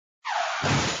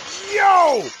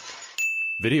Yo!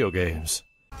 Video games.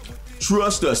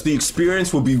 Trust us, the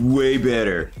experience will be way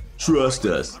better. Trust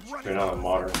us. You're not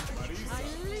modern.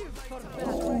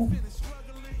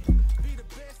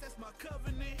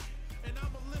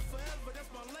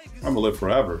 I'm gonna live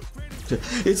forever.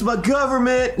 It's my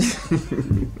government.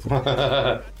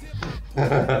 I'm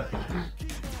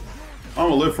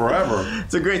gonna live forever.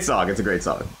 It's a great song. It's a great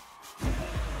song.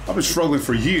 I've been struggling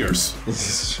for years.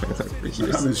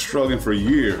 I've been struggling for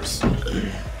years.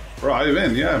 Bro, I've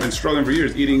been struggling for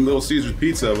years eating Little Caesar's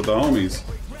pizza with the homies.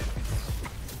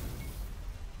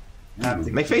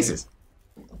 Make faces.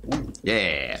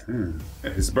 Yeah.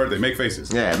 It's birthday. Make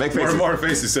faces. Yeah, make faces. More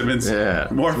faces, Simmons. Yeah.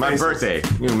 More my faces. birthday.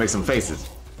 You can make some faces.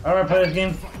 How do I play this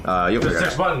game? You'll figure it out.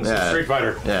 6 buttons. Yeah. Street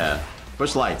Fighter. Yeah.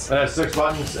 Push lights. 6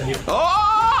 buttons and you.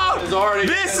 Oh! It's already.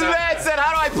 This man said,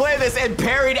 "How do I play this?" and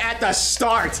parried at the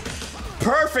start.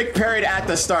 Perfect parried at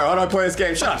the start. How do I play this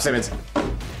game? Shut up, Simmons.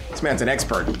 This man's an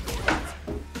expert.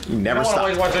 You never stop. I don't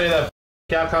always watch any of that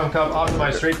Capcom Cup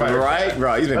optimized Street Fighter. Right,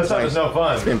 bro. He's been that playing. Stuff is no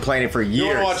fun. He's been playing it for years. You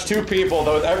want to watch two people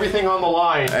though, with everything on the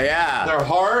line. Yeah. Their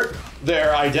heart,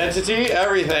 their identity,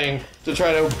 everything to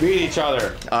try to beat each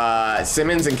other.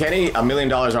 Simmons and Kenny, $1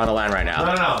 million are on the line right now.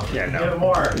 No. Yeah, no. Even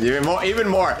more. Even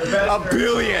more. $1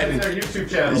 billion. Their YouTube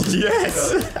channel.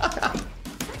 Yes.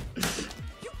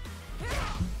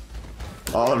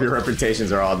 All of your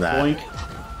reputations are on that. Boink.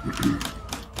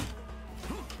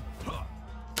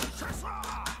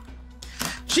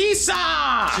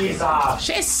 Shisa!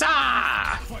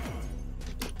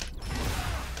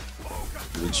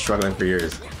 Been struggling for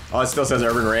years. Oh, it still says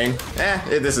Urban Ring.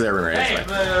 This is Urban Ring. Hey,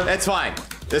 it's fine.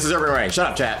 This is Urban Ring. Shut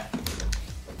up, chat.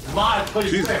 Mod, please.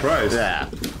 Jesus Christ. Yeah.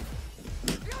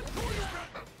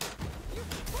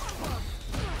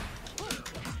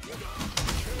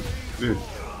 Dude.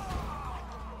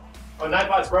 Oh,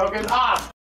 Nightbot's broken.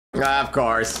 Of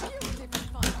course.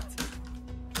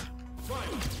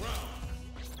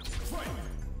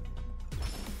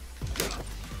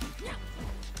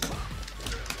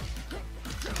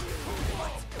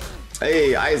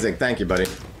 Hey, Isaac, thank you, buddy.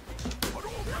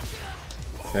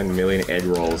 10 million egg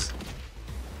rolls.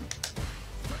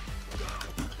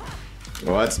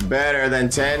 What's better than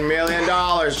 $10 million,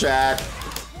 chat?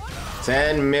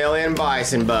 10 million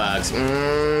bison bucks.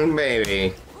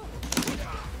 Baby.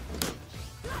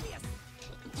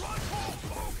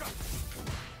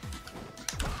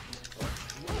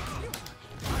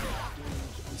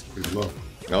 It's pretty low.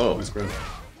 Oh. That's great.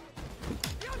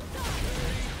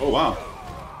 Oh, wow.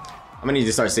 I'm gonna need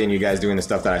to start seeing you guys doing the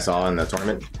stuff that I saw in the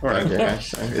tournament. All right. Okay.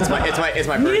 It's my birthday.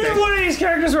 Neither one of these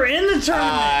characters were in the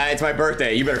tournament. It's my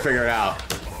birthday. You better figure it out.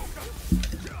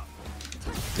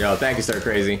 Yo, thank you, Sir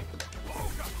Crazy.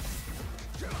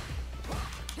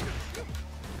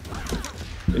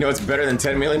 You know what's better than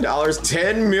 $10 million?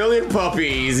 10 million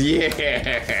puppies.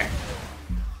 Yeah.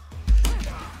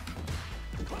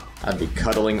 I'd be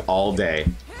cuddling all day.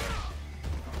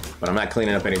 But I'm not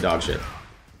cleaning up any dog shit.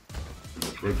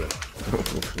 Birthday.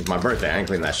 It's my birthday. I ain't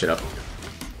cleaning that shit up.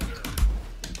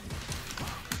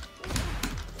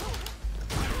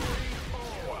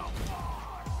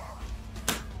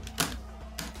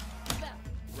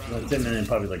 Well, 10 million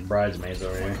puppies like bridesmaids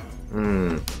over here.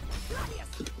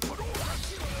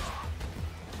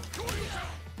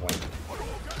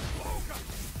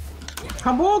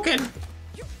 Hadouken!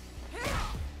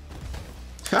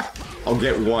 I'll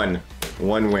get one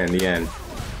win, the end.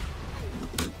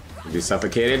 Be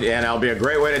suffocated, and that'll be a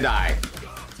great way to die.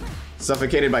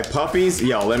 Suffocated by puppies?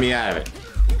 Yo, let me out of it.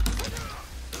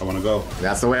 I want to go.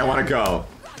 That's the way I want to go.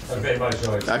 I've made my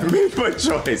choice. I've made my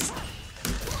choice.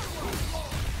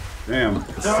 Damn.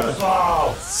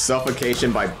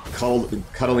 Suffocation by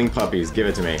cuddling puppies. Give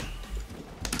it to me.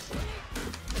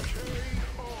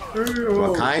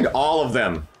 What kind? All of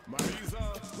them.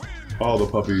 All the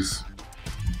puppies.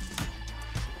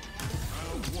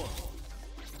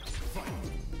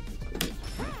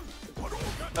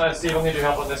 Steve, I'll need your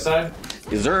help on this side.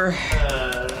 Is there?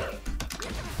 I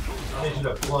need you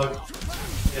to plug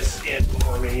this in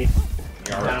for me.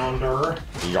 Pounder.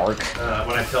 Yark.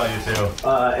 When I tell you to.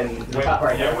 And wait,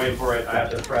 wait for it. I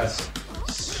have to press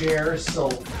share,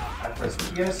 so I press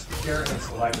PS, share, and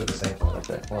select at the same time.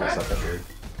 Okay, hold on a second here.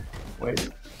 Wait.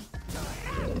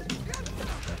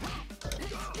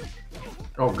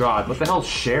 Oh god, what the hell's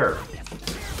share?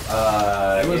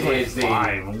 It was like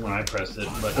 5 when I pressed it,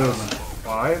 but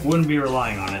 5? Wouldn't be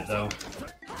relying on it though.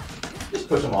 Just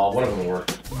push them all, one of them will work.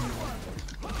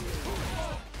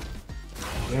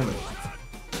 Damn it.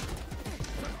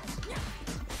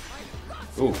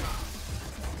 Ooh.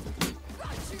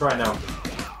 Try now.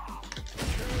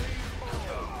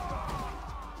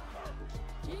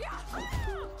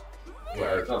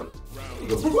 Where it comes.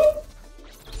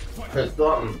 Press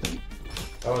button.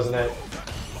 That wasn't it.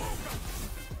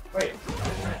 Wait.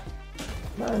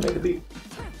 No, I made the beat.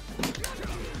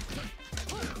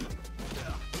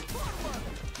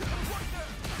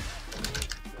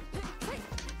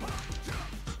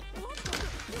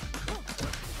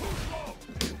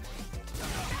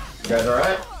 You guys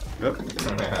alright? Yep.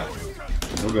 Yeah.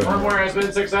 We're good. Firmware has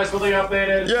been successfully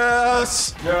updated.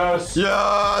 Yes! Yes.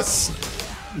 Yes!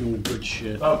 Ooh, good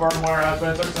shit. The firmware has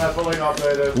been successfully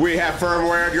updated. We have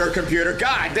firmware on your computer.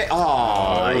 God damn.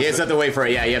 Oh, you just have to wait for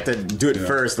it. Yeah, you have to do it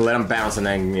first, let them bounce, and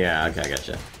then, yeah, okay, I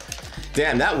gotcha.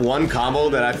 Damn, that one combo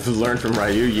that I've learned from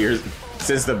Ryu years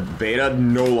since the beta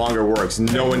no longer works.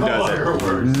 No one does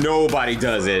it. Nobody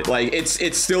does it. Like,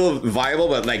 it's still viable,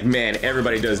 but like, man,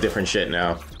 everybody does different shit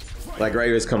now. Like,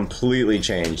 Ryu has completely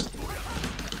changed.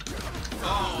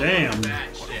 Damn.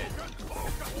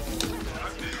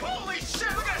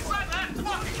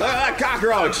 Look at that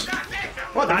cockroach!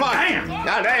 What the fuck? Damn.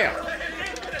 God damn!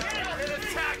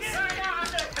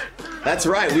 That's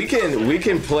right. We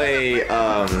can play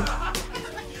all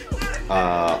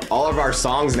of our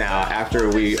songs now after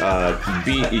we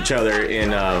beat each other in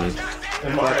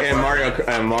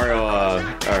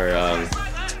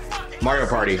Mario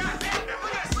Party.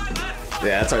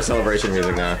 Yeah, that's our celebration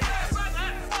music now.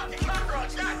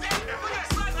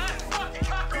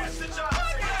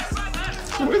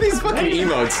 What are these fucking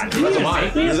emotes? That's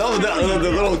mine. There's all the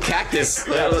little cactus.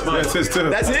 That's his too.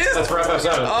 That's his? That's for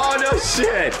FF7. Oh, no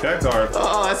shit. Cactar.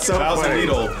 Oh, that's so Thousand funny.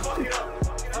 Needle.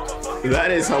 That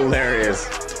is hilarious.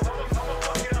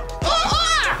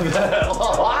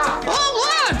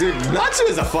 Dude, Natsu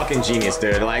is a fucking genius,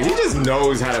 dude. Like, he just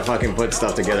knows how to fucking put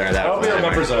stuff together at that I hope he point.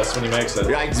 remembers us when he makes it.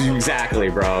 Like, exactly,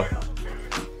 bro.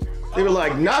 They were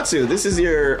like, Natsu, this is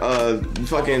your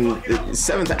fucking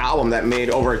 7th album that made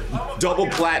over double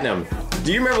platinum.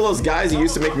 Do you remember those guys you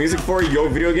used to make music for,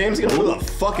 YoVideogames? You know, who the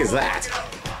fuck is that?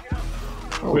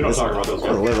 We don't talk about those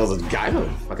guys. Those guys,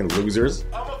 fucking losers.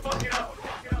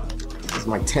 This is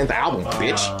my 10th album,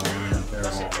 bitch.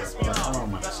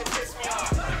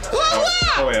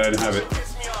 Oh wait, I didn't have it.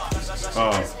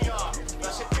 Oh.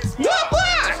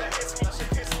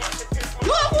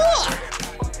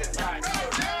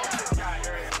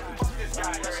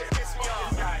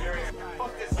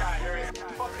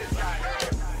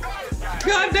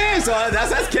 God damn, so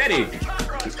that's Kenny.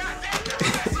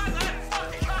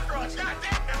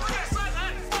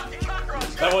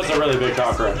 That was a really big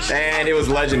cockroach. And it was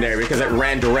legendary because it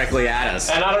ran directly at us.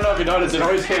 And I don't know if you noticed, it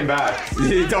always came back.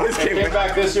 It always It came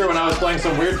back this year when I was playing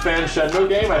some weird fan Shenmue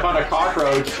game. I found a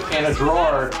cockroach in a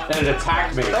drawer and it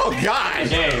attacked me. Oh god!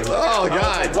 Game. Oh And I was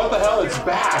god! like, what the hell? It's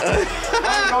back! How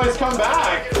did it always come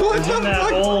back? What It's the in that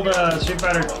fuck? old Street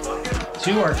Fighter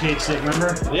 2 arcade stick,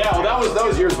 remember? Yeah, well, that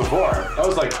was years before. That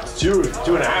was like two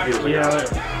and a half years ago. Yeah,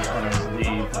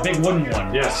 the big wooden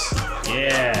one. Yes.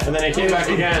 Yeah. And then it came back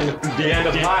again the end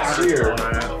of last year.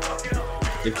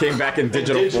 It came back in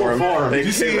digital Digital form. It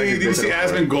Did came back in you see digital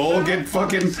form. Asmongold get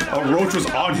fucking a roach was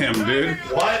on him, dude?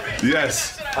 What?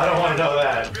 Yes. I don't want to know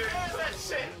that.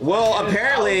 Well,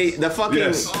 apparently the fucking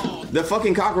Yes. the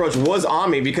fucking cockroach was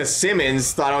on me because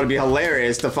Simmons thought it would be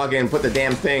hilarious to fucking put the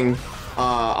damn thing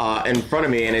in front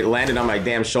of me, and it landed on my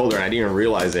damn shoulder, and I didn't even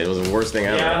realize it. It was the worst thing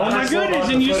ever. Yeah. Oh my goodness,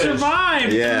 and you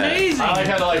survived! Yeah. Amazing! I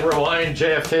had to like rewind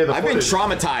JFK the I've been footage.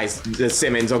 traumatized,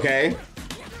 Simmons. Okay.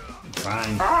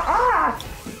 Fine.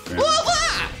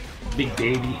 Big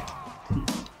baby.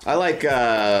 I like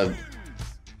God,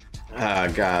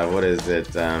 what is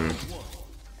it?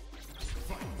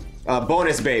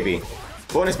 Bonus Baby.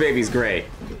 Bonus Baby's great.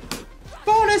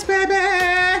 Bonus Baby!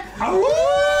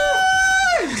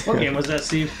 What game was that,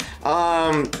 Steve?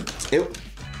 It.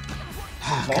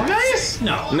 Fall Guys?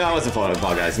 No. No, it wasn't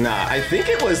Fall Guys. Nah, I think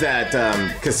it was that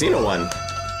casino one.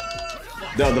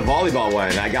 The volleyball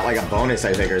one. I got like a bonus,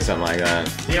 I think, or something like that.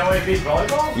 DOA beat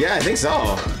volleyball? Yeah, I think so.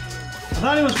 I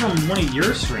thought it was from one of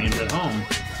your streams at home.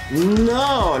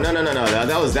 No.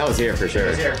 That was here for sure. It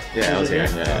was here. Yeah, that was here.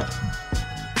 Was it Yeah.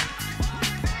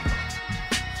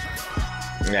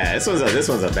 Yeah, this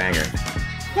one's a banger.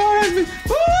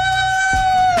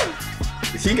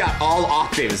 He got all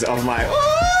octaves of my.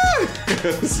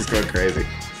 This is going crazy.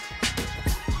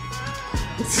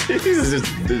 He's just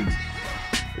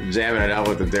jamming it out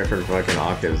with the different fucking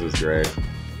octaves. It was great.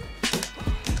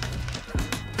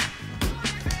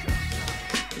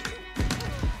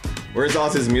 Where's all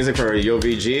his music for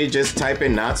YoVG? Just type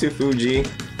in Natsu Fuji.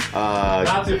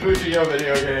 Natsu Fuji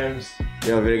YoVideogames.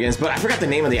 YoVideogames, but I forgot the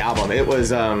name of the album. It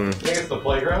was I think it's The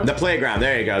Playground. The Playground.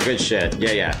 There you go. Good shit.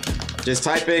 Yeah. Just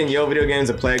type in YoVideogames,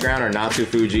 The Playground, or Natsu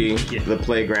Fuji, The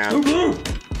Playground.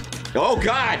 Oh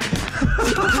God!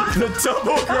 The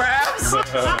double grabs.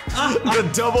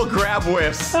 The double grab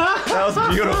whiffs. That was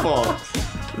beautiful,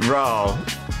 bro.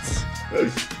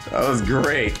 That was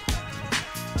great.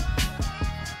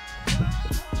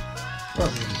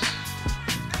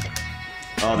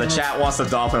 Oh, the chat wants the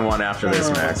dolphin one after this,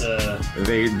 Max.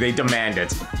 They demand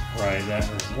it. Right, that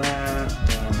was that.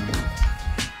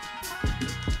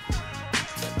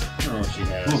 I don't know what she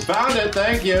has. Found it,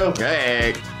 thank you.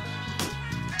 Hey.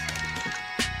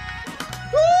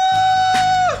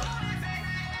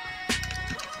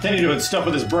 Kenny doing stuff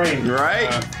with his brain.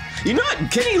 Right? You know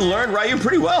what? Kenny learned Ryu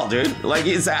pretty well, dude. Like,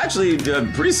 it's actually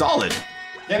pretty solid.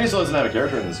 Kenny still doesn't have a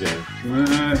character in this game.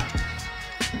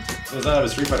 He doesn't have a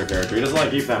Street Fighter character. He doesn't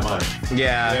like Eve that much.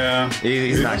 Yeah.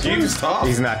 He's not good. He's tough.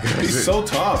 He's not good. He's so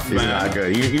tough, He's man. not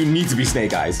good. You need to be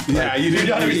Snake Eyes. Yeah, you do.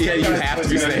 You have to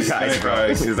be Snake Eyes, bro.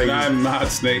 It's like, I'm not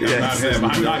Snake. I'm not him.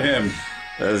 I'm not him.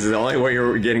 This is the only way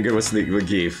you're getting good with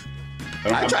Geef.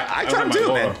 I tried him too,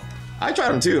 man. I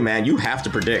tried him too, man. You have to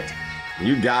predict.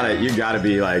 You gotta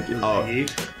be like, oh,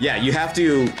 yeah. You have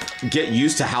to get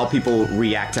used to how people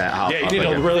react to how. Yeah, you need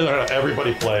to really learn how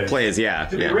everybody plays. Yeah.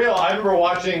 To be real, I remember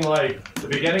watching like the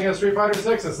beginning of Street Fighter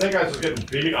 6, and Snake Eyes was getting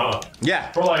beat up.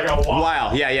 Yeah. For like a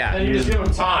while. Yeah. And you just give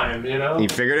him time, you know. He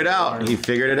figured it out.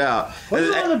 What's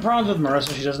one of the problems with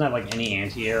Marissa? She doesn't have like any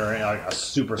anti-air or like a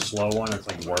super slow one that's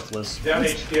like worthless. Down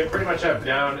HP, pretty much have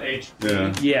down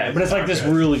HP. Yeah, but it's like this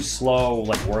really slow,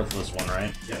 like worthless one,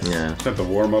 right? Yeah. Just have to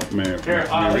warm up, man. Here,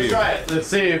 let's try it. Let's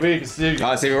see if we can see.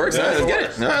 Let's see if it works. Let's get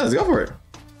it. No, let's go for it.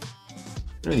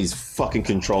 Look at these fucking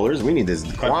controllers. We need this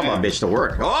Kwamba bitch to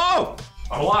work. Oh!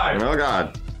 I'm alive. Oh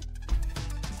God.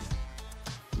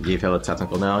 Geef hella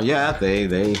technical now. Yeah, they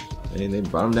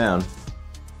brought him down.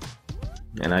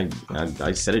 And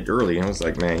I said it early. I was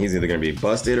like, man, he's either gonna be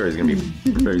busted or he's gonna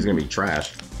be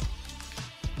trash.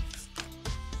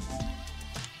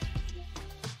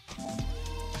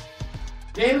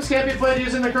 Games can't be played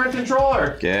using the current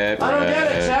controller. I don't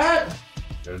get it, chat.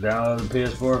 Go download the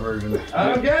PS4 version. I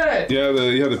don't get it. Yeah,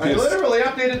 you have the PS. I literally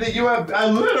updated the UF. I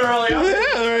literally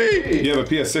updated. You have a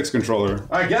PS6 controller.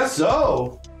 I guess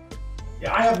so.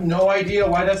 Yeah, I have no idea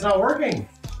why that's not working.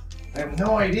 I have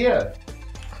no idea.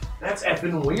 That's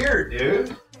effing weird,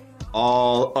 dude.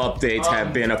 All updates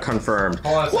have been confirmed.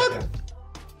 Hold on a What? second.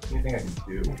 Anything I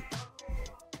can do?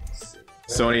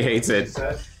 Sony hates it.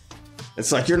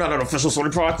 It's like, you're not an official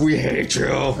Sony product. We hate you.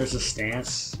 There's a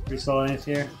stance we saw in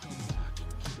here.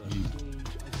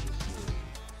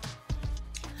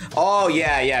 Oh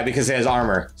yeah, because it has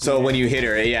armor. So when you hit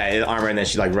her, it's armor, and then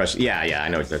she like rushes. Yeah, I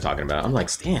know what they're talking about. I'm like,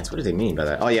 stance. What do they mean by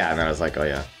that? Oh yeah, and then I was like, oh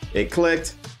yeah, it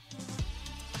clicked.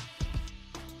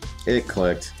 It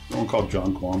clicked. Someone called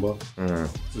John Kwamba.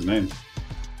 What's his name?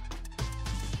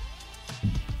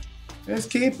 Let's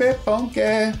keep it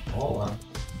funky. Hold on.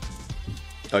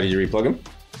 Oh, did you replug him?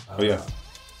 Oh yeah.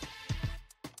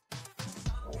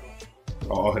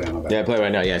 Oh, okay, I'm back. Yeah, play right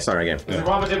now. Yeah, start again. Does the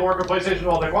Kwamba table work with PlayStation?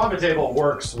 Well, the Kwamba table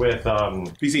works with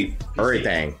PC.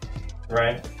 Everything.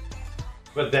 Right?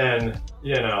 But then,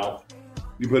 you know,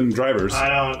 You put in drivers.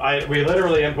 we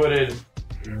literally inputted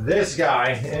this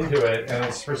guy into it, and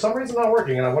it's for some reason not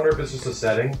working, and I wonder if it's just a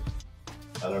setting.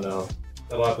 I don't know.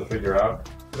 I'll have to figure out.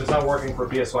 But it's not working for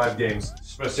PS5 games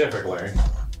specifically.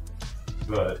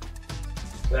 But,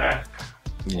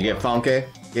 Did you get funky?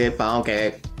 Get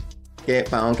funky. Get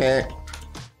funky.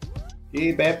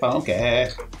 Keep it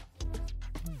funky.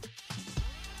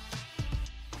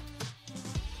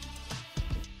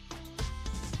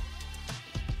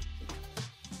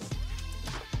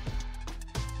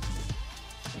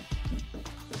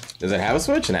 Does it have a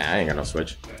switch? Nah, I ain't got no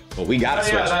switch. Well, we got a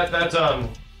switch. Yeah,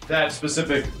 that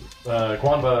specific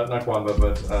Kwamba, not Kwamba,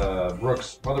 but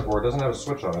Brooks motherboard doesn't have a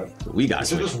switch on it. We got a It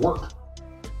should switch. just work.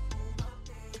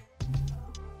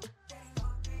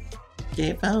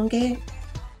 Get funky.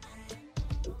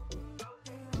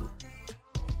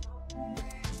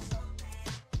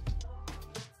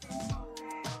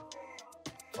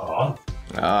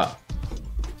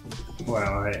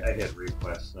 Well, I hit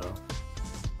request, so.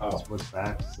 Oh. What's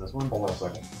back? Is this one? Hold on a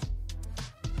second.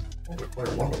 I think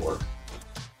player one will work.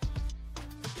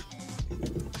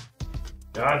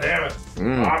 God damn it,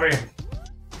 Bobby.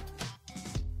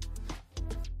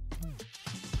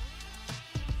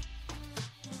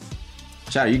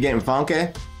 Chat, are you getting funky?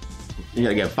 You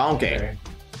gotta get funky. Okay.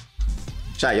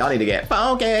 Chat, y'all need to get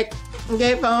funky.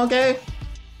 Get funky.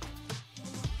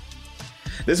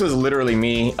 This was literally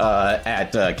me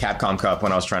at Capcom Cup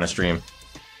when I was trying to stream.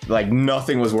 Like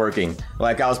nothing was working.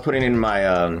 Like I was putting in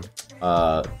my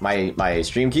my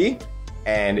stream key,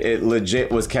 and it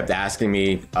legit was kept asking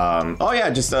me, oh yeah,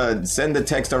 just send the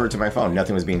text over to my phone.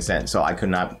 Nothing was being sent, so I could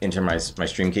not enter my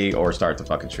stream key or start the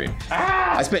fucking stream.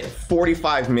 I spent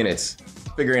 45 minutes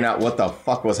figuring out what the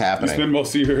fuck was happening. You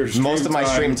spent most of my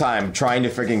stream time trying to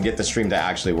freaking get the stream to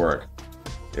actually work.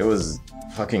 It was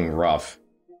fucking rough.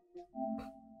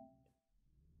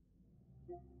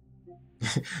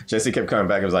 Jesse kept coming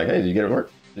back and was like, hey, did you get it to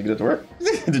work? Did you get it to work?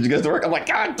 Did you get it to work? I'm like,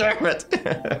 God damn it.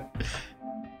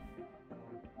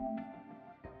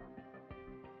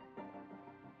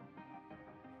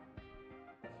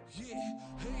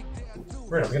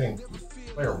 Right, I'm getting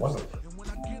player 1 to work.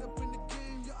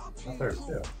 Not player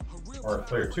 2. Or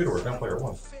player 2 to work, not player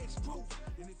 1.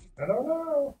 I don't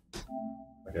know.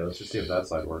 Okay, let's just see if that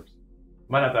side works.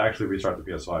 Might have to actually restart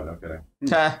the PS5, no kidding.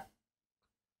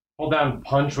 Hold down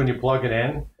punch when you plug it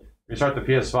in. Restart the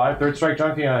PS5. Third Strike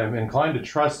Junkie, I'm inclined to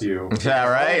trust you. Yeah,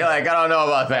 right? Like, I don't know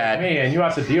about that. Me, and you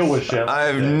have to deal with shit.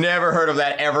 I've never heard of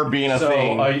that ever being a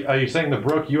thing. So, are you saying the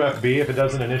Brook UFB, if it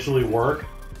doesn't initially work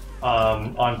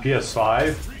on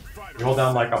PS5, you hold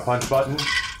down like a punch button?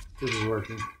 This is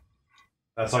working.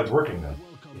 That side's working then.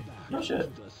 No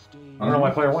shit. I don't know why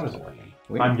player 1 isn't working.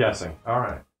 I'm guessing.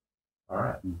 Alright.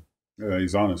 Alright. Yeah,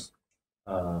 he's honest.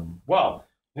 Well,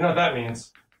 you know what that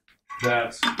means?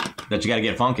 That you gotta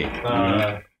get funky.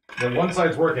 The one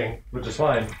side's working, which is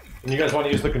fine, and you guys want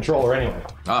to use the controller anyway.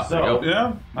 Oh, so,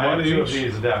 yeah. I have 2 of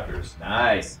these adapters.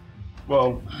 Nice.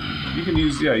 Well, you can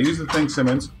use the thing,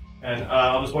 Simmons. And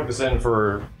I'll just plug this in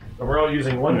for... And we're all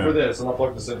using one for this, and I'll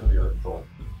plug this in for the other controller.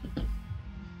 So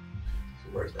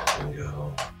where's that thing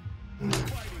go?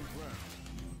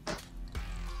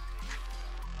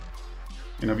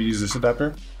 You know, if you use this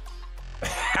adapter?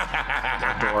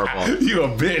 Adorable. You a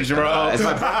bitch, bro. It's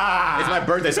my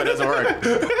birthday, so it doesn't work. Hey,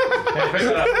 pick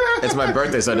that up. It's my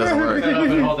birthday, so it doesn't work. Pick that up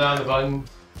and hold down the button.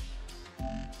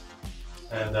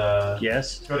 And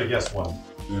Yes. go to guess 1.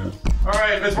 Yeah.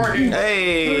 Alright, it's working.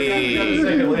 Hey! Got the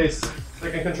stick at least.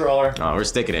 Stick and controller. Oh, we're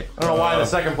sticking it. I don't know why the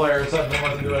second player suddenly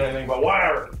wasn't doing anything, but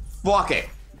whatever. Fuck it.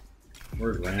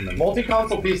 We're random.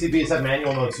 Multi-console PCBs have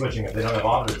manual mode switching if they don't have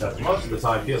auto touch. Most of the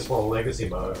time, PS4 legacy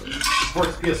mode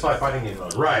supports PS5 fighting game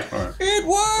mode. Right. It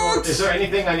works! So is there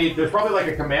anything I need? There's probably like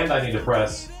a command I need to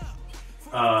press.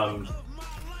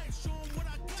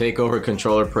 Take over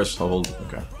controller, push, hold.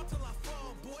 Okay.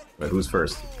 Wait, who's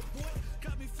first?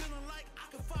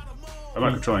 I'm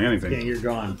not controlling anything. Yeah, you're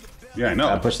gone. Yeah, I know.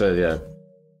 I push the,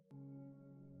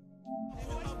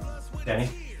 Kenny?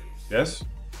 Yes?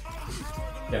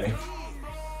 Kenny?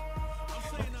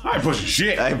 I ain't pushing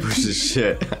shit. I push the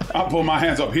shit. I'll put my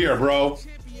hands up here, bro.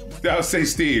 I'll say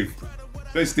Steve.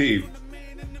 Say Steve.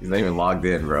 He's not even logged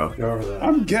in, bro. Go over there.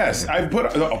 I'm guess. I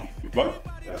put. What?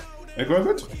 Yeah. Hey, go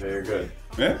ahead. Okay, you're good.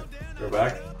 Yeah. Go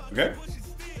back. Okay.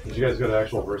 Did you guys go to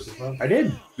actual versus mode? I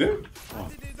did. Yeah.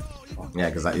 Yeah,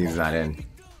 because he's not in.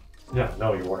 Yeah,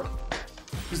 no, you weren't.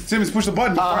 Simmons, push the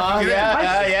button.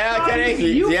 Yeah, Kenny.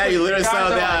 You literally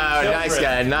slowed down. Nice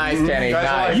guy, nice Kenny,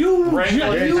 nice. You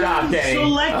Good job, Kenny.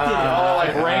 selected.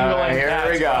 Like wrangling Here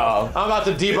cats. we go. I'm about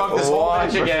to debunk this whole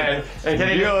match again. And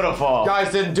Kenny, Beautiful.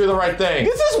 guys didn't do the right thing.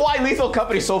 This is why Lethal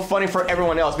Company is so funny for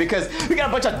everyone else, because we got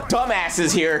a bunch of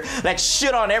dumbasses here that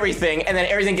shit on everything, and then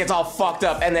everything gets all fucked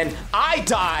up, and then I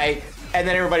die, and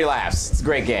then everybody laughs. It's a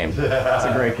great game. It's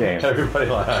a great game. Everybody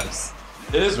laughs.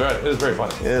 It is very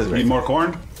funny. It is Need great. more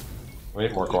corn? We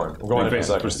need more corn. I'm going in a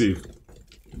second. For Steve.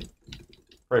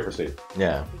 Pray for Steve.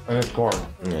 Yeah. And it's corn.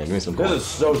 Yeah, give me some This corn. is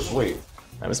so sweet.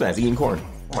 This man's eating corn.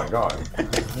 Oh my god.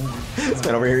 This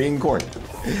man over here eating corn.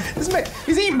 This man,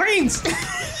 he's eating beans. This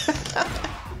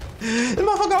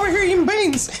motherfucker over here eating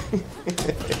beans.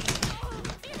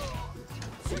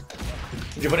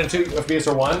 Did you put in 2 FPS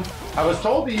or 1? I was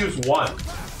told to use 1.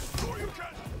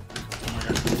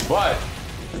 But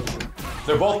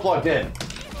they're both plugged in.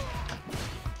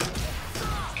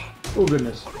 Oh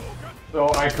goodness.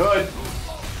 So I could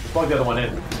plug the other one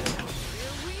in.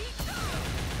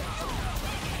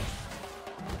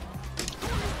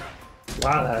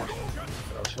 Wow, that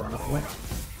was far enough away.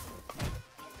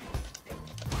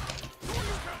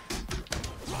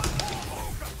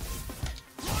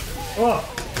 Oh,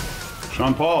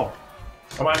 Sean Paul.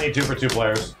 I might need 2 for 2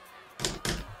 players.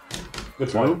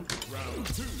 Good point.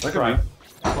 Look Try. at me.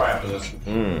 Try after this.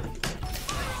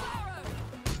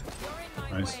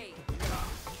 Nice.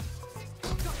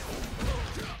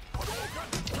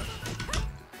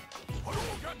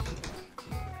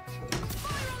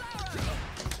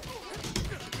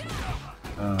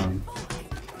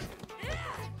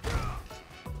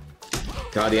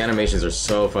 God, the animations are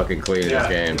so fucking clean in this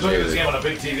game. Look at this game on a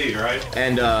big TV, right?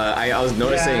 And I was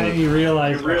noticing. Yeah, you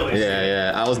realize.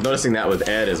 Yeah. I was noticing that with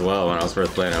Ed as well when I was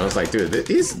first playing. I was like, dude,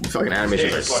 these fucking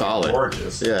animations are solid.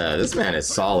 Gorgeous. Yeah, this man is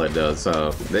solid though.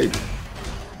 So they.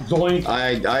 Zoink.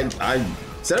 I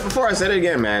said it before. I said it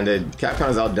again, man. Capcom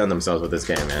has outdone themselves with this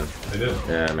game, man. They did.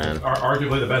 Yeah, man.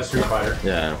 Arguably the best Street Fighter.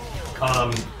 Yeah.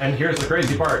 And here's the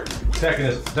crazy part. Tekken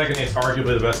is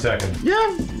arguably the best Tekken.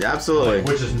 Yeah, absolutely.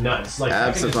 Which is nuts. Like Tekken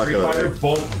and Street Absolutely. Fighter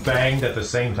both banged at the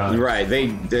same time. Right,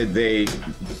 they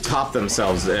topped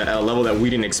themselves at a level that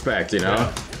we didn't expect, you know?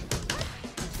 Yeah.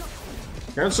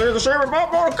 Can't say the same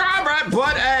about Mortal Kombat,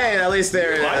 but hey, at least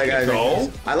they're.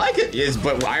 I like it, yes,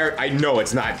 but I know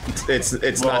it's not. It's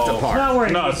not the par.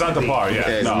 No, it's not the par. Yeah,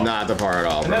 It's not the par at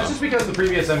all. And that's just because the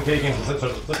previous MK games was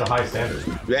such a high standard.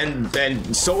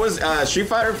 And so was Street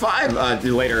Fighter 5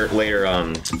 later.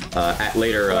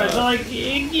 Right, so like,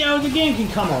 you know, the game can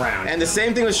come around. And the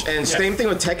same thing with same thing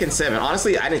with Tekken 7.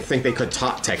 Honestly, I didn't think they could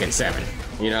top Tekken 7.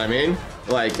 You know what I mean?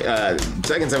 Like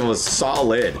Tekken 7 was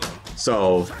solid.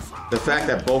 So the fact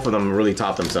that both of them really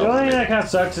topped themselves. The only thing that kind of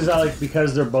sucks is that, like,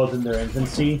 because they're both in their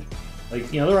infancy,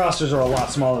 like, you know, the rosters are a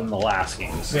lot smaller than the last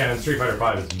games. Yeah, and Street Fighter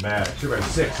 5 is mad. Street Fighter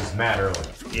 6 is mad early.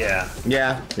 Yeah.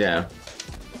 Yeah.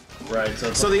 Right.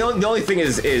 So the only thing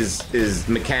is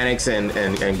mechanics and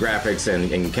graphics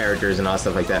and characters and all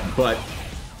stuff like that, but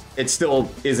it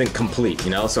still isn't complete,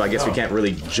 you know. So I guess we can't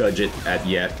really judge it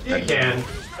yet. You can.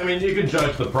 I mean, you can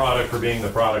judge the product for being the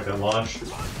product at launch.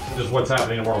 Just what's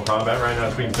happening in Mortal Kombat right now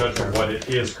is being judged for what it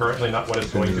is currently, not what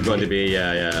it's going to be.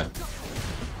 Yeah.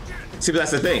 See, but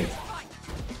that's the thing.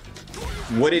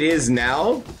 What it is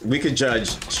now, we could judge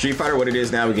Street Fighter what it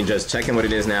is now, we can judge Tekken what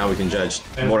it is now, we can judge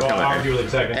Mortal Kombat. Arguably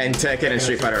Tekken. And Tekken and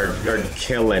Street Fighter are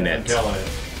killing it.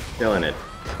 Killing it.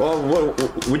 Well,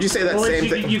 would you say that same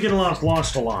thing? You can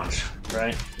launch to launch,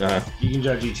 right? You can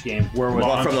judge each game.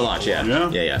 Well, from the launch,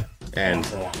 yeah. And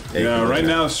right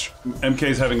now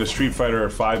MK's having a Street Fighter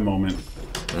 5 moment.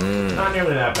 Not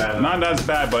nearly that bad. Not as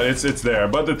bad, but it's there.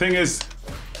 But the thing is,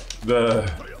 the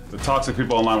toxic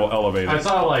people online will elevate it. I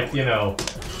saw, like, you know,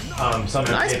 some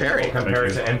nice parry. people compare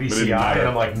it to MVCI, and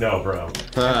I'm like, no, bro.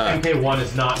 MK1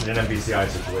 is not in an MVCI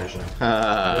situation.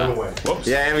 No way. Whoops.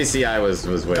 Yeah, MVCI was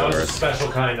way That was a worse.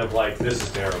 special kind of, like, this is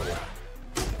terrible.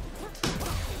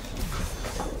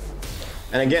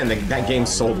 And again, that game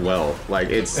sold well. Like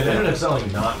it's. It ended up selling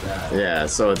not bad. Yeah,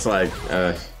 so it's like,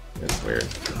 it's weird.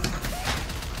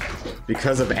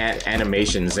 Because of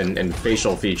animations and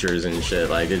facial features and shit,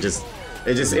 like it was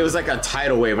like a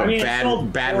tidal wave of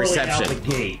bad reception. Out the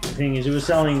gate. The thing is, it was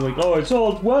selling like, oh, it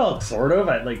sold well, sort of,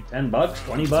 at like $10,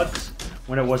 $20,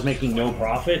 when it was making no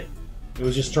profit. It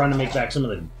was just trying to make back some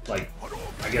of the, like,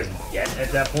 I guess, debt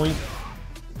at that point.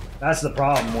 That's the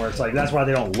problem, where it's like, that's why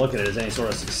they don't look at it as any sort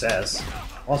of success.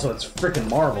 Also, it's freaking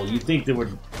Marvel. You'd think they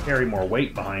would carry more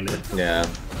weight behind it. Yeah.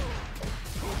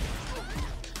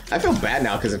 I feel bad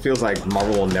now because it feels like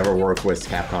Marvel will never work with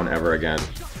Capcom ever again.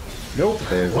 Nope.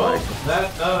 It's Well, like,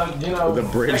 that, you know, the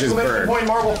bridge is burned. Point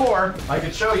Marvel 4, I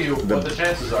could show you what the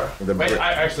chances are. Wait,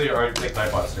 I think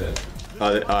Nightbot's did.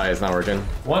 It's not working.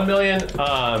 1 million,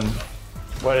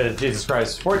 what is it? Jesus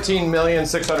Christ,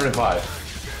 14,605,000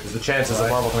 is the chances of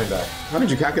Marvel coming back. How did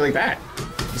you calculate that?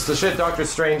 It's the shit Doctor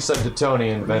Strange said to Tony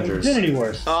in Avengers. Infinity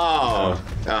Wars. Oh,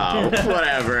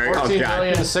 whatever.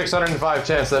 14,605,000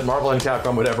 chance that Marvel and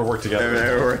Capcom would ever work together.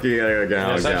 They're working together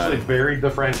again. It's actually buried the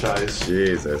franchise.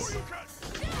 Jesus.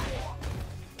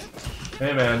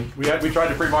 Hey man, we tried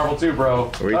to free Marvel too,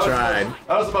 bro. We tried.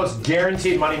 That was the most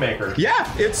guaranteed moneymaker. Yeah,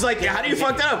 it's like, how do you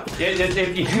fuck that up?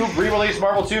 If you re-release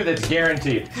Marvel 2, that's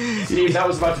guaranteed. Steve, that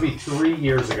was about to be 3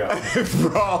 years ago.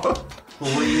 Bro.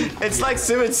 It's like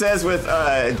Simmons says with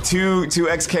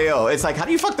 2XKO. It's like, how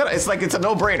do you fuck that up? It's like, it's a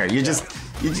no-brainer. You just...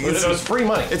 It was free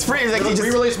money. It's free. It's like, you just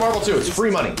re-release Marvel 2, it's free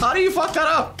money. How do you fuck that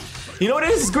up? You know what it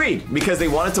is? It's greed. Because they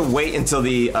wanted to wait until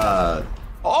the...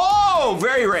 Oh!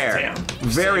 Very rare. Damn.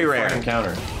 Very rare.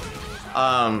 Encounter.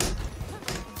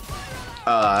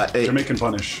 Jamaican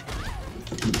punish.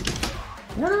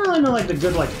 I don't really know, like, the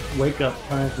good, like, wake-up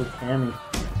times with Tammy.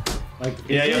 Like,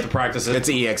 Yeah, you have to practice it. It's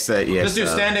EX. Just do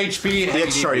stand HP.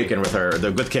 EX Shoryuken with her,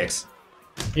 the good kicks.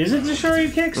 Is it the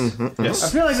Shoryu kicks? Yes. I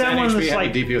feel like that Stand one HP, was, heavy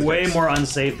like, DP with way kicks. more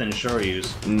unsafe than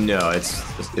Shoryu's. No, it's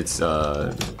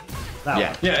That yeah.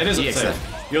 one. Yeah, it is EX. unsafe.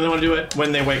 You only want to do it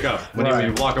when they wake up. When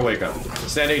you block a wake up.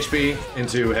 Stand HP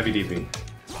into heavy DP.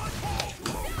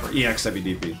 Or EX heavy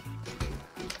DP.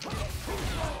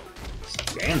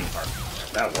 Standing hard.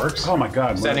 That works. Oh my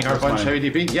god. Standing hard punch,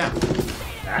 heavy DP? Yeah.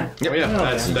 That? Oh yeah,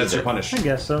 Okay. that's your punish. I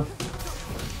guess so.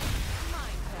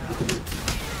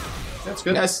 That's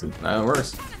good. Yes, that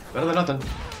works. Better than nothing.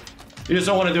 You just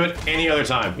don't want to do it any other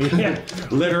time. Yeah.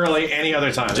 Literally any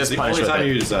other time. Just it's the punish only with time it.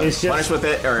 you use that. It's just Punish with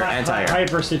it or anti-air?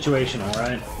 Hyper situational,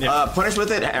 right? Yeah. Punish with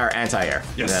it or anti-air.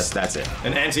 Yes. That's it.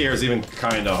 And anti-air is even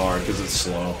kind of hard because it's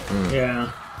slow.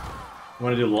 Yeah. I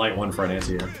want to do the light one for an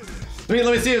anti-air. Let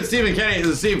me see if Steve and Kenny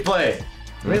Steve play.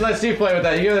 Let me let Steve play with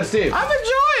that. You give it to Steve. I'm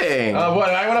enjoying. What?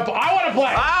 I want to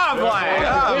play. I'm playing.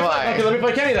 Okay, let me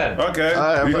play Kenny then. Okay.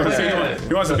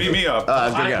 He wants to beat me up.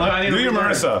 I need Do to your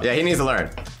relearn. Marissa. Yeah, he needs to learn.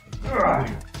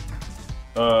 I'm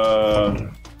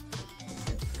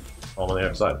on the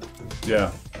other side.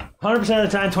 Yeah. 100%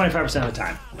 of the time, 25% of the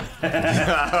time.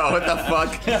 What the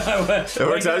fuck? It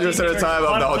works 100% of the time,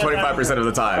 of the whole 25% of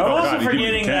the time. I'm also God, you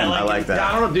forgetting that, I like Yeah, I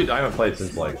that. don't know, dude. I haven't played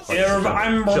since like.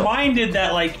 I'm reminded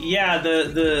that, like, yeah,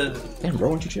 the Damn, bro,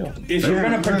 why don't you chill? if you're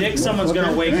gonna predict someone's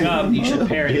gonna wake up, you should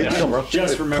parry them.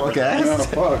 Just remember Okay.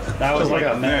 Fuck. that was like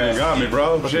a Man, you got me,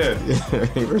 bro. Shit.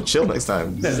 We're chill next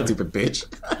time, you stupid bitch.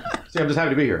 See, I'm just happy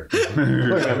to be here.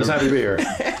 Look, I'm just happy to be here.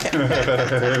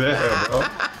 Yeah, bro.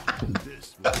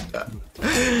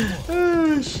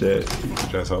 Oh, shit.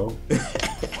 Just hope.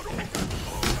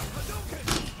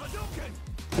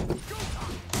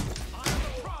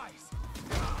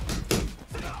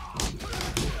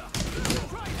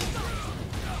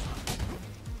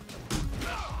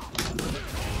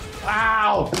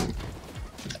 Ow!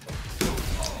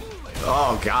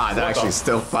 Oh god, that actually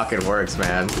still fucking works,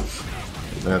 man.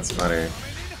 That's funny.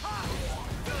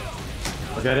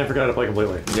 Okay, I didn't forget how to play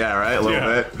completely. Yeah, right? A little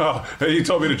bit. Oh, hey, you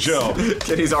told me to chill.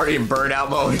 He's already in burnout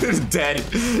mode. He's dead.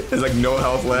 There's like no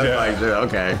health left. Yeah. Like,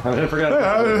 okay. I didn't forget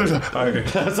how to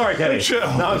play. Sorry, Kenny. Chill.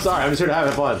 No, I'm sorry. I'm just here to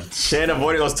have fun. Shane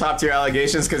avoiding those top tier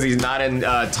allegations because he's not in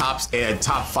top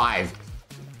 5.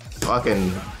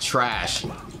 Fucking trash.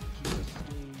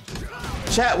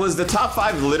 Chat, was the top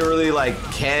 5 literally like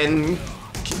Ken?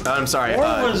 I'm sorry, Or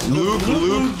was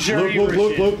Luke, Jury,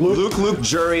 Luke,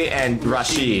 Jury, and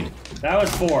Rashid. That was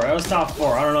 4. That was top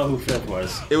 4. I don't know who 5th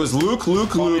was. It was Luke.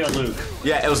 Yeah, Luke.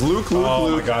 Yeah, it was Luke,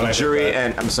 Oh my God, I hate Jury, that.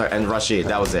 and I'm sorry, and Rashid.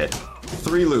 That was it.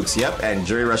 3 Lukes, yep, and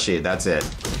Jury Rashid. That's it.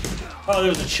 Oh, there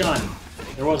was a Chun.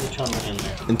 There was a Chun in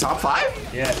there. In top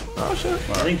 5? Yeah. Oh shit.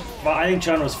 I think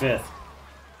Chun was 5th.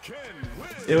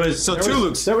 It was So there 2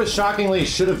 was- Lukes. There was shockingly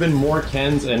should have been more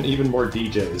Kens and even more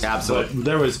DJs. Absolutely. But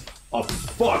there was a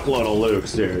fuckload of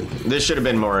Lukes, dude. This should have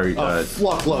been more A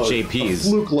fuckload. JPs. A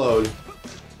fluke load.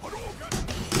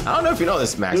 I don't know if you know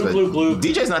this, Max, but Luke.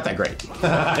 DJ's not that great.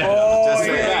 Oh,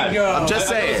 saying. there you go. I'm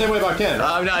just I feel the saying. same way about Ken.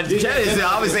 I'm not. Ken is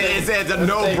obviously it's a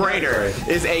no-brainer.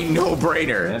 It's a Man,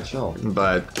 no-brainer. chill.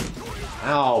 But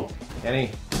Ow,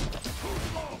 Kenny.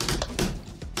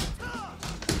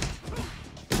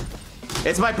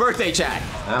 it's my birthday, chat.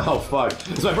 Ow, fuck.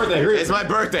 It's my birthday. Agree. It's my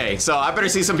birthday, so I better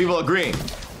see some people agreeing.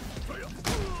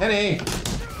 Kenny.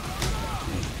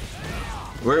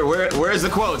 Where's the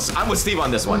quotes? I'm with Steve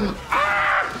on this one.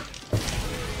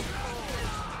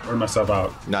 Burn myself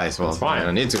out. Nice. Well, fine. I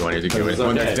don't need to. I need to do it It's when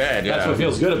okay. they're dead. That's Yeah. what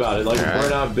feels good about it. Like you Alright.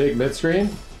 burn out big mid-screen.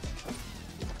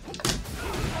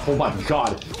 Oh my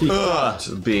god. Ugh,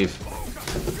 just beef.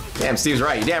 Damn, Steve's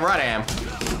right. You damn right I am.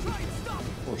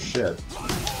 Oh shit.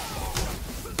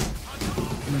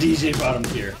 DJ bottom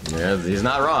tier. Yeah, he's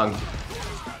not wrong.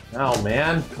 Ow,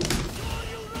 man.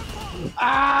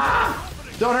 Ah!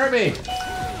 Don't hurt me.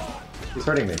 He's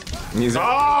hurting me. He's, Oh,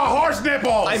 horse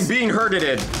nipples! I'm being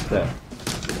hurted. Yeah.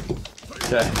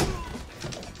 Okay.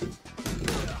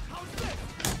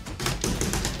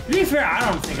 To be fair, I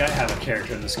don't think I have a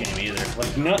character in this game either.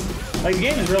 Like, no, like the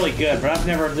game is really good, but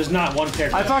there's not one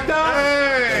character. I fucked up.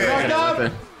 Hey! Fucked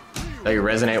up. That you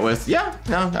resonate with? Yeah.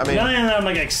 No, I mean, None of them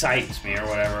like excites me or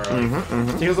whatever.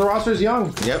 Like, Because the roster's young.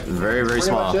 yep, very, very Pretty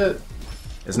small. much it.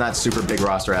 It's not super big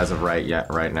roster as of right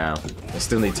now. I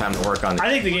still need time to work on it. I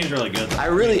think the game's really good. I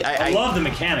really, I love the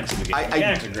mechanics of the game. The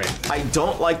mechanics are great. I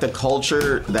don't like the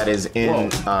culture that is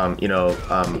in,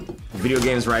 video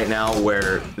games right now,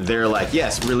 where they're like,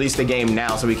 yes, release the game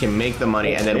now so we can make the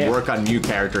money and then work on new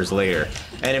characters later.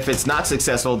 And if it's not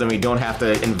successful, then we don't have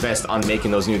to invest on making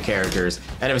those new characters.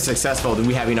 And if it's successful, then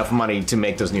we have enough money to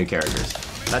make those new characters.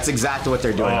 That's exactly what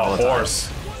they're doing all the time.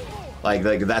 Horse. Like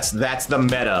that's the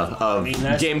meta of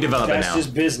game development now. That's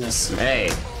just business.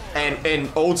 Hey, and in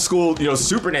old school,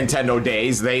 Super Nintendo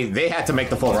days, they had to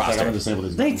make the full roster.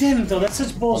 They didn't though. That's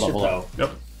such bullshit though.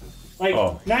 Yep.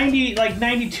 Like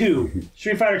 92,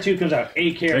 Street Fighter 2 comes out,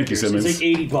 8 characters. Simmons. It's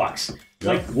like $80.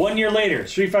 Like 1 year later,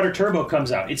 Street Fighter Turbo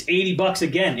comes out. It's $80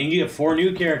 again, and you get 4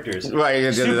 new characters.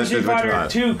 Right, Super Street Fighter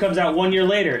 2 comes out 1 year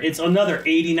later. It's another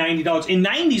 $80, $90. In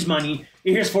 90s money,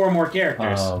 here's 4 more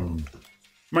characters.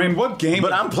 I mean, what game?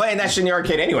 But I'm playing that shit in the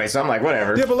arcade anyway, so I'm like,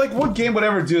 whatever. Yeah, but like, what game would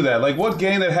ever do that? Like, what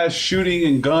game that has shooting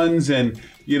and guns and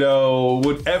you know,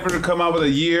 would ever come out with a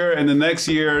year, and the next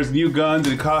year's new guns,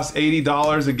 and it costs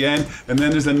 $80 again, and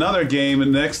then there's another game,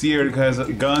 and next year it has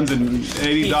guns and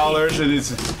 $80, and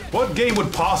it's... What game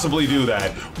would possibly do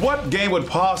that? What game would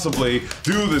possibly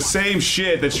do the same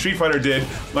shit that Street Fighter did,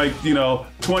 like, you know,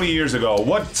 20 years ago?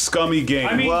 What scummy game?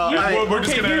 I mean, we're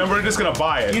just gonna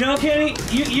buy it. You know, Kenny,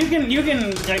 you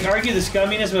can like argue the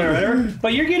scumminess or whatever,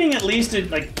 but you're getting at least you're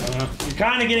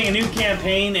kind of getting a new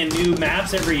campaign and new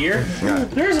maps every year. Yeah.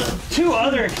 There's 2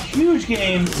 other huge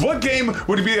games. What game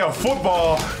would be a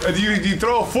football? And you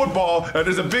throw a football, and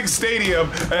there's a big stadium,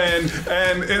 and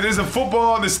there's a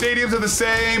football, and the stadiums are the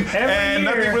same, and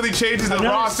nothing really changes. The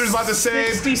roster's not the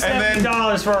same.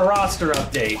 $60-$70 for a roster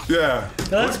update. Yeah.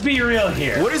 Let's be real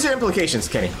here. What is your implications,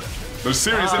 Kenny? There's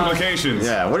serious implications.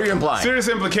 Yeah, what are you implying? Serious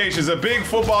implications. A big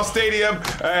football stadium,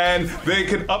 and they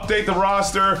could update the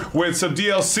roster with some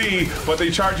DLC, but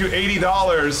they charge you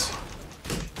 $80.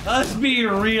 Let's be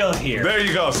real here. There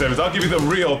you go, Simmons. I'll give you the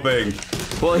real thing.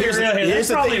 Well, here's That's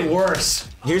the probably thing. worse.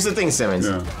 Here's the thing, Simmons.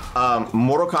 Yeah.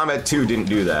 Mortal Kombat 2 didn't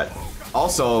do that.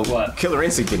 Also, What? Killer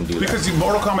Instinct didn't do that. Because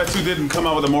Mortal Kombat 2 didn't come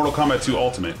out with a Mortal Kombat 2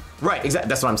 Ultimate. Right, exactly.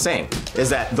 That's what I'm saying. Is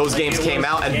that those games it came was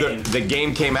out, the and game. the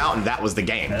game came out, and that was the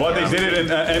game. But they did it in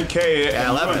MK and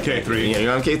 11. MK3.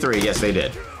 Yeah, MK3, yes, they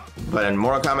did. But in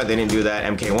Mortal Kombat, they didn't do that.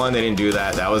 MK1, they didn't do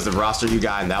that. That was the roster you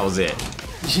got, and that was it.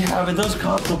 Yeah, but those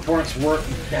console ports weren't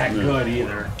that good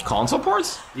either. Console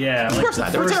ports? Yeah, Of course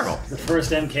not. They were terrible. The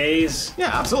first MKs. Yeah,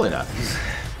 absolutely not.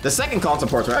 The second console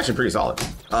ports were actually pretty solid.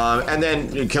 And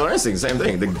then Killer Instinct, same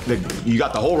thing. You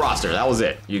got the whole roster. That was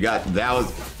it. You got that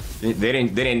was. They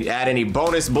didn't add any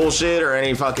bonus bullshit or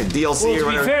any fucking DLC Well, or to be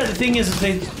whatever. fair, the thing is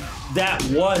that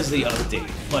was the update.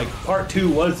 Like part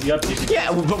 2 was the update.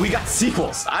 Yeah, but we got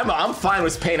sequels. I'm fine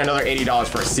with paying another $80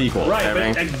 for a sequel. Right, you know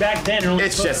what I but mean? back then it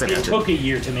It's took a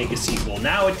year to make a sequel.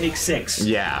 Now it takes 6.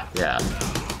 Yeah.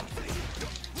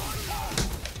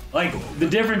 Like the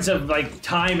difference of like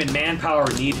time and manpower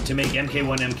needed to make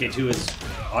MK1, MK2 is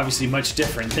obviously much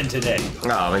different than today.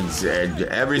 Oh,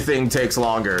 everything takes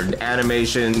longer.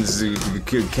 Animations,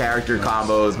 character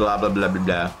combos, blah blah blah blah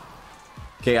blah.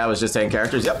 Okay, I was just saying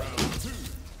characters. Yep.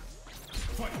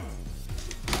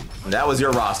 And that was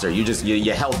your roster. You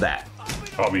held that.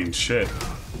 I mean, shit.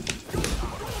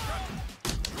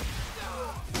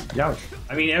 Youch.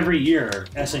 I mean, every year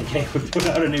SNK would put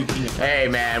out a new game. Hey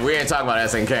man, we ain't talking about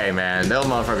SNK, man. Those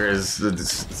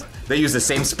motherfuckers, they use the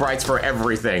same sprites for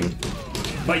everything.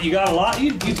 But you got a lot.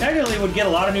 You technically would get a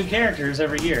lot of new characters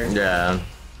every year. Yeah.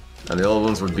 And the old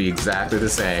ones would be exactly the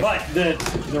same. But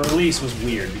the release was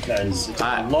weird because it took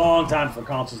a long time for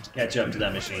consoles to catch up to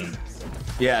that machine.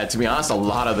 Yeah, to be honest, a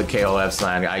lot of the KOFs,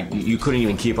 man, you couldn't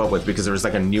even keep up with because there was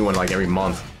like a new one like every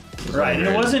month. Right, and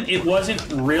it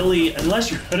wasn't really, unless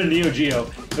you had a Neo Geo,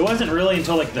 it wasn't really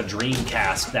until like the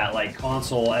Dreamcast that like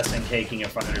console SNK King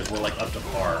of Fighters were like up to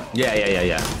par.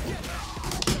 Yeah.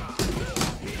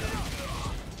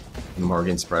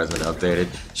 Morgan's spread has been updated.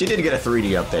 She did get a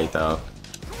 3D update though.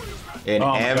 In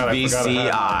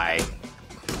MVCI.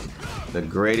 The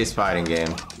greatest fighting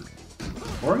game.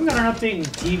 Morgan got an update in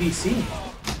TVC.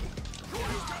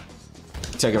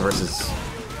 Tekken versus...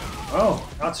 Oh,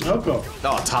 Tatsunoko.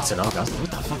 Oh, Tatsunoko.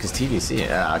 What the fuck is TVC?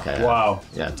 Yeah, okay. Wow.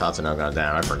 Yeah, Tatsunoko.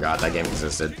 Damn, I forgot that game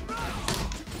existed.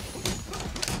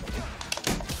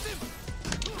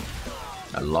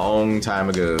 A long time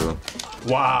ago.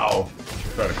 Wow.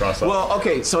 Try to cross that. Well,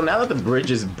 okay, so now that the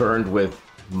bridge is burned with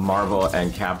Marvel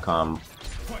and Capcom,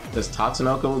 does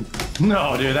Tatsunoko...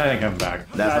 No, dude, that ain't coming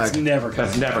back. That's never coming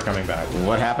That's never coming back.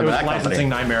 What happened It to was that licensing company?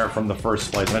 nightmare from the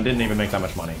first place, and it didn't even make that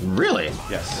much money. Really?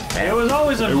 Yes. It was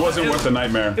always it wasn't worth the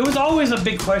nightmare. It was always a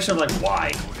big question of like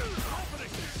why.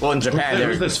 Well, in Japan, There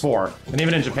was this for, and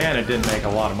even in Japan, it didn't make a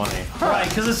lot of money. Right,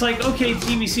 because it's like okay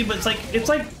TVC, but it's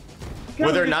like.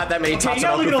 Were there not that many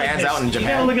Tatsunoko fans out in You gotta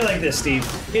Japan? look at it like this, Steve.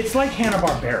 It's like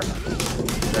Hanna-Barbera.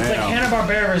 It's like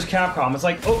Hanna-Barbera versus Capcom. It's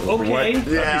like, oh, okay. Yeah, That'd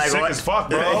be like sick what? as fuck,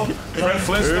 bro. Fred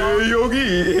Flintstone. Hey,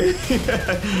 Yogi!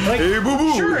 Like, Hey,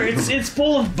 boo-boo! sure, it's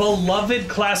full of beloved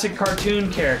classic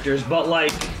cartoon characters, but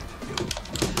like,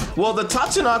 Well, the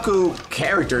Tatsunoko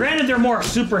characters... granted, they're more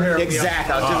superhero.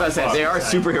 Exactly, I was just about to say, they are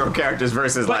superhero characters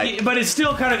versus But it's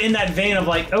still kind of in that vein of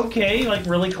like, okay, like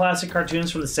really classic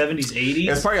cartoons from the 70s, 80s.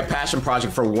 It's probably a passion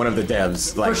project for one of the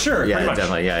devs. Like, For sure, Yeah, pretty much.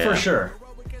 definitely, yeah. For sure.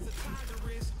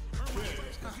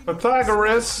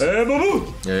 Pythagoras. Hey,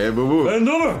 boo-boo! Yeah, boo-boo. Bend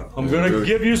over. I'm gonna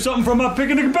give you something from my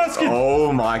picnic basket.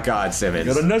 Oh my god, Simmons.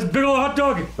 Got a nice big old hot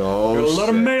dog. Oh, Got a lot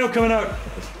of shit. mayo coming out.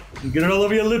 You get it all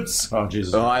over your lips. Oh,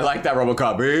 Jesus. Oh, I like that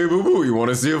RoboCop. Hey, boo boo, you want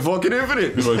to see a fucking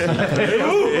infinite? Hey, boo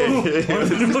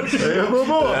boo,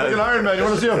 fucking Iron Man. You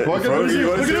want to see a fucking infinite? You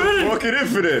want to see a fucking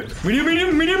infinite?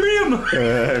 Medium. Medium.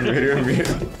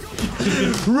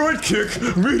 Right kick,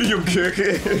 medium kick,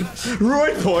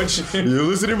 right punch. You're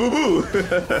listening, boo boo.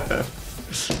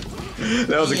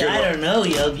 That was a good I one. don't know,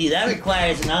 Yogi. That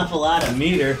requires an awful lot of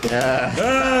meter.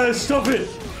 Stop it.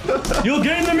 You'll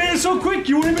gain the meter so quick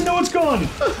you won't even know it's gone.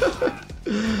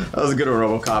 That was a good one,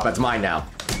 RoboCop. That's mine now.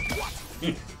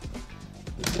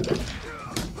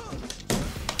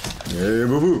 Hey,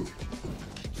 boo boo.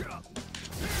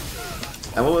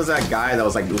 And what was that guy that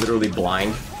was like literally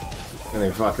blind? And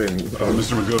they fucking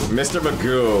Mr. Magoo. Mr.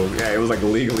 Magoo. Yeah, he was like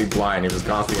legally blind. He was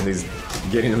constantly in these,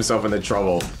 getting himself into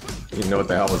trouble. He didn't know what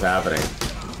the hell was happening.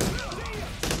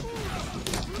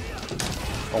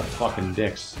 Oh, fucking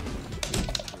dicks.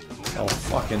 Oh,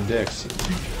 fucking dicks.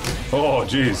 Oh,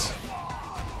 jeez.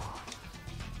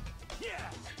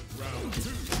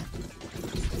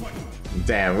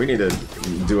 Damn, we need to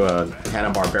do a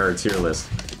Hanna-Barbera tier list.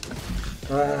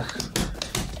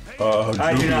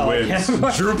 I do not like wins.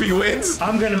 Hanna-Barbera. Droopy wins?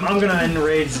 I'm gonna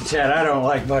enrage the chat. I don't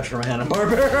like much from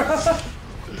Hanna-Barbera.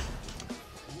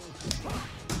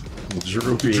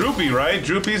 Droopy. Droopy, right?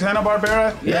 Droopy's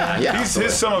Hanna-Barbera? Yeah.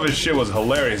 Some of his shit was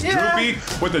hilarious. Yeah. Droopy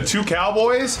with the two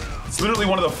cowboys, it's literally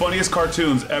one of the funniest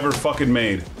cartoons ever fucking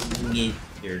made.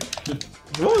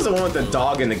 What was the one with the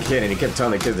dog and the kid, and he kept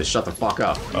telling the kid to shut the fuck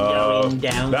up? Going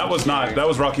down. That was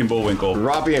Rocky and Bullwinkle.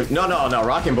 Rocky and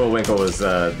Rocky and Bullwinkle was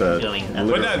the. Doing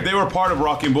nothing. But they were part of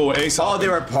Rocky and Bull. Aesop. Oh, they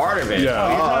were part of it.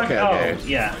 Yeah. Oh, okay. Oh,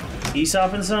 yeah.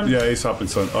 Aesop and Son? Yeah, Aesop and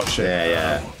Son. Oh shit.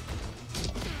 Yeah.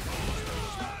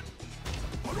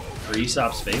 Or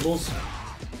Aesop's Fables?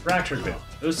 Fractured Fables.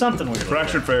 It was something weird.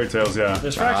 Fractured Fairy Tales, yeah.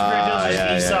 There's Fractured Fairy Tales,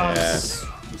 there's yeah. Aesop's...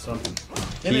 Something.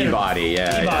 Peabody,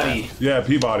 yeah. Peabody. Yeah,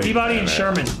 Peabody. Peabody and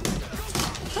Sherman.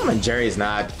 Tom and Jerry's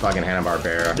not fucking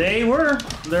Hanna-Barbera. They were.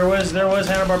 There was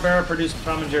Hanna-Barbera produced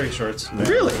Tom and Jerry shorts.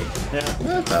 Really? Yeah.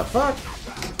 What the fuck?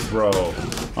 Bro,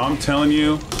 I'm telling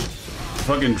you,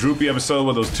 fucking Droopy episode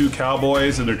with those two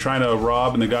cowboys and they're trying to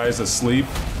rob and the guy's asleep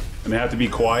and they have to be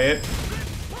quiet.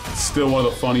 It's still one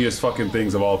of the funniest fucking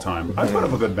things of all time. I put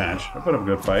up a good match. I put up a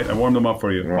good fight. I warmed them up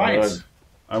for you. Fights.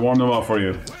 I warmed them up for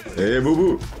you. Hey, boo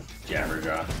boo.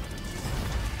 Jabberjaw.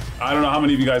 I don't know how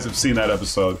many of you guys have seen that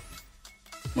episode.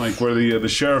 Like where the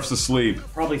sheriff's asleep.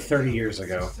 Probably 30 years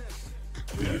ago.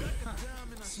 Yeah.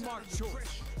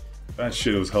 That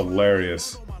shit was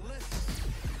hilarious.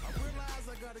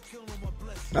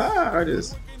 Ah, it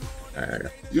is.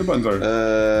 Alright. Your buttons are.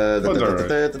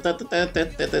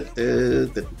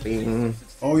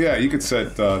 Oh yeah, you could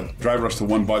set drive rush to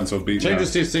one button so it beats. Change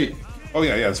his seat. Oh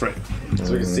yeah, that's right.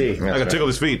 So we can see. I can tickle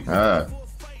his feet. Oh.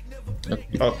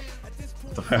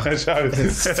 Bitch.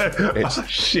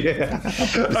 Shit.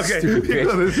 Okay. Stupid You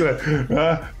go this way.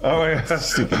 Oh yeah.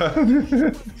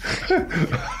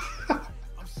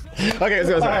 Okay, let's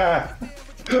go.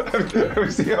 Let me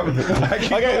see how.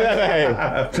 Okay.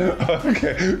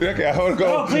 I want to go.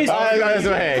 Oh, please. Let's go this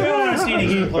way. I don't want to see any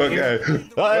gameplay. Okay.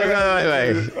 Let's go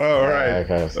this way. All right.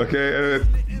 Okay. Okay.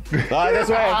 This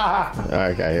way.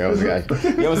 Okay, you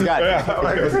almost got it.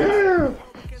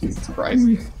 Jesus Christ.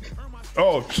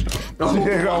 Oh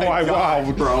my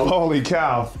wow, bro. Holy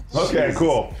cow. Okay,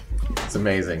 cool. It's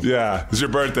amazing. Yeah, it's your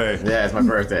birthday. Yeah, it's my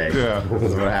birthday. Yeah. This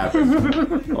is what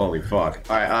happened. Holy fuck.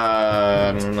 Alright,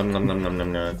 I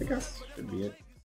think that should be it.